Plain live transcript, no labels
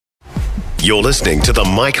You're listening to the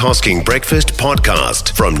Mike Hosking Breakfast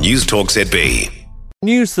Podcast from News Talk ZB.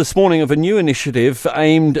 News this morning of a new initiative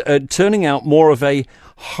aimed at turning out more of a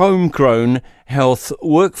homegrown health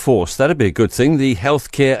workforce. That'd be a good thing. The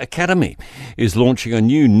Healthcare Academy is launching a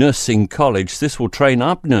new nursing college. This will train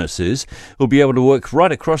up nurses who'll be able to work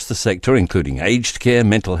right across the sector, including aged care,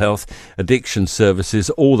 mental health, addiction services,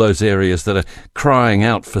 all those areas that are crying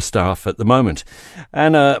out for staff at the moment.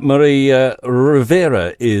 Maria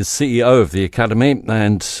Rivera is CEO of the Academy,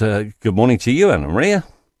 and good morning to you, Anna Maria.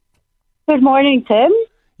 Good morning, Tim.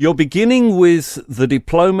 You're beginning with the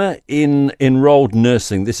Diploma in Enrolled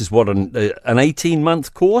Nursing. This is what, an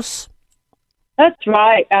 18-month course? That's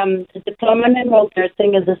right. The Diploma in Enrolled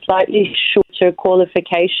Nursing is a slightly shorter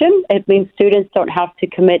qualification. It means students don't have to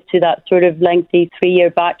commit to that sort of lengthy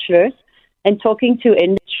 3-year bachelor's. And talking to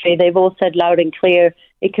industry, they've all said loud and clear,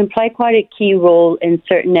 it can play quite a key role in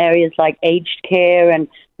certain areas like aged care and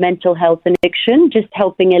mental health and addiction, just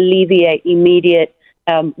helping alleviate immediate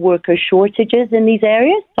worker shortages in these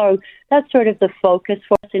areas. So that's sort of the focus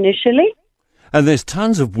for us initially. And there's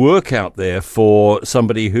tons of work out there for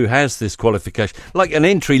somebody who has this qualification, like an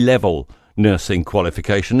entry-level nursing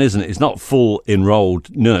qualification, isn't it? It's not full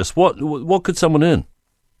enrolled nurse. What could someone earn?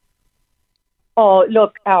 Oh,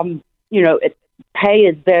 look, pay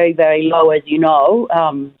is very, very low, as you know,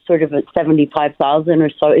 sort of at 75,000 or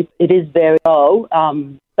so. It is very low.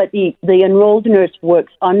 But the enrolled nurse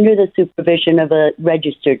works under the supervision of a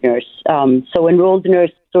registered nurse. So enrolled nurse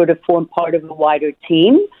sort of form part of a wider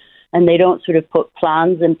team, and they don't sort of put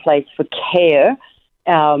plans in place for care.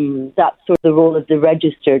 That's sort of the role of the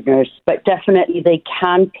registered nurse. But definitely they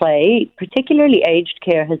can play, particularly aged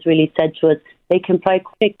care has really said to us, they can play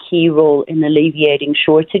quite a key role in alleviating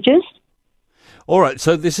shortages. All right,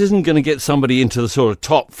 so this isn't going to get somebody into the sort of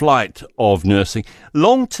top flight of nursing.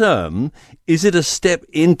 Long term, is it a step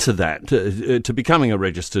into that, to becoming a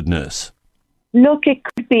registered nurse? Look, it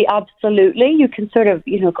could be, absolutely. You can sort of,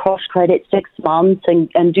 cross-credit 6 months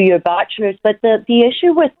and do your bachelor's. But the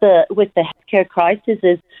issue with the healthcare crisis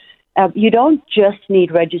is you don't just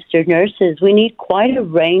need registered nurses. We need quite a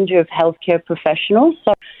range of healthcare professionals.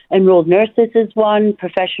 So enrolled nurses is one,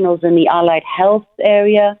 professionals in the allied health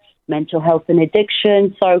area, mental health and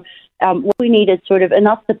addiction. So what we need is sort of, and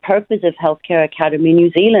that's the purpose of Healthcare Academy New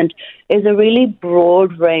Zealand, is a really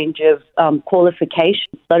broad range of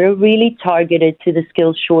qualifications that are really targeted to the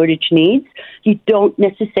skills shortage needs. You don't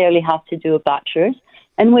necessarily have to do a bachelor's.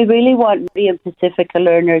 And we really want Maria and Pacifica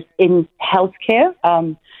learners in healthcare.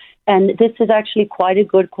 And this is actually quite a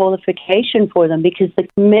good qualification for them because the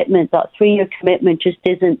commitment, that 3-year commitment, just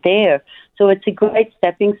isn't there. So it's a great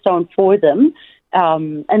stepping stone for them.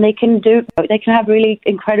 And they can have really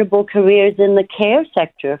incredible careers in the care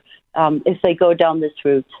sector if they go down this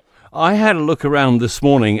route. I had a look around this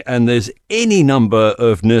morning and there's any number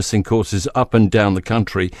of nursing courses up and down the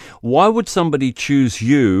country. Why would somebody choose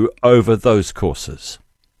you over those courses?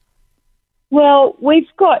 Well,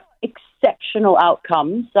 we've got exceptional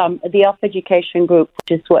outcomes. The Up Education Group,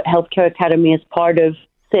 which is what Healthcare Academy is part of,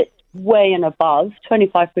 sits way and above,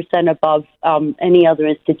 25% above any other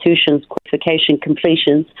institution's qualification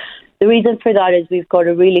completions. The reason for that is we've got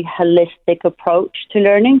a really holistic approach to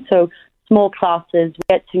learning. So small classes, we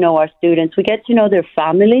get to know our students, we get to know their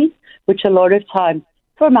families, which a lot of times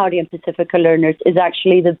for Maori and Pacifica learners is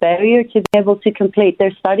actually the barrier to be able to complete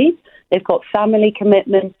their studies. They've got family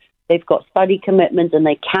commitments, they've got study commitments, and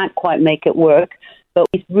they can't quite make it work. But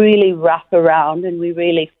we really wrap around and we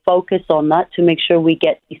really focus on that to make sure we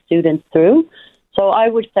get these students through. So I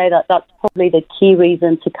would say that that's probably the key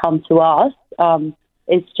reason to come to us.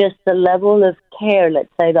 It's just the level of care, let's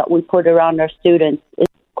say, that we put around our students is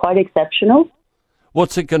quite exceptional.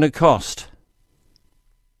 What's it going to cost?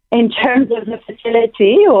 In terms of the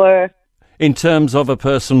facility or? In terms of a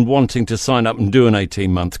person wanting to sign up and do an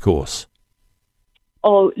 18-month course.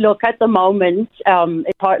 Oh, look, at the moment,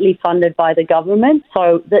 it's partly funded by the government.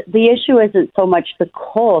 So the issue isn't so much the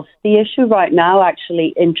cost. The issue right now,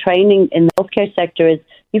 actually, in training in the healthcare sector is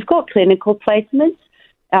you've got clinical placements.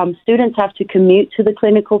 Students have to commute to the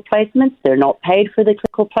clinical placements. They're not paid for the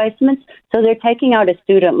clinical placements. So they're taking out a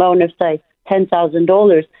student loan of, say,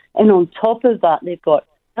 $10,000. And on top of that, they've got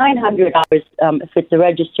 900 hours if it's a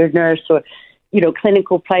registered nurse or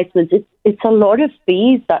clinical placements. It's a lot of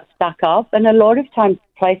fees that stack up, and a lot of times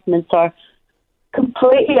placements are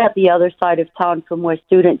completely at the other side of town from where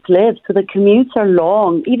students live, so the commutes are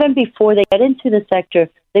long. Even before they get into the sector,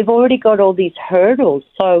 they've already got all these hurdles.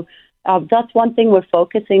 So That's one thing we're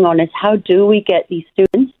focusing on, is how do we get these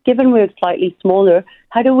students, given we're slightly smaller,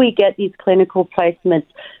 how do we get these clinical placements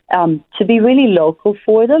to be really local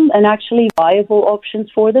for them and actually viable options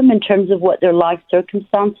for them in terms of what their life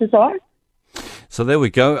circumstances are? So there we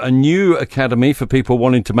go, a new academy for people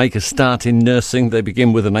wanting to make a start in nursing. They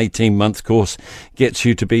begin with an 18-month course, gets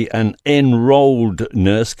you to be an enrolled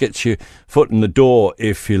nurse, gets your foot in the door,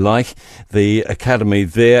 if you like. The academy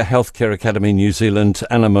there, Healthcare Academy New Zealand,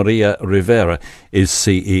 Maria Rivera is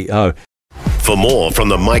CEO. For more from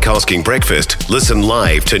the Mike Hosking Breakfast, listen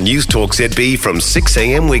live to News Talk ZB from 6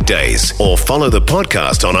 a.m. weekdays or follow the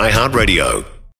podcast on iHeartRadio.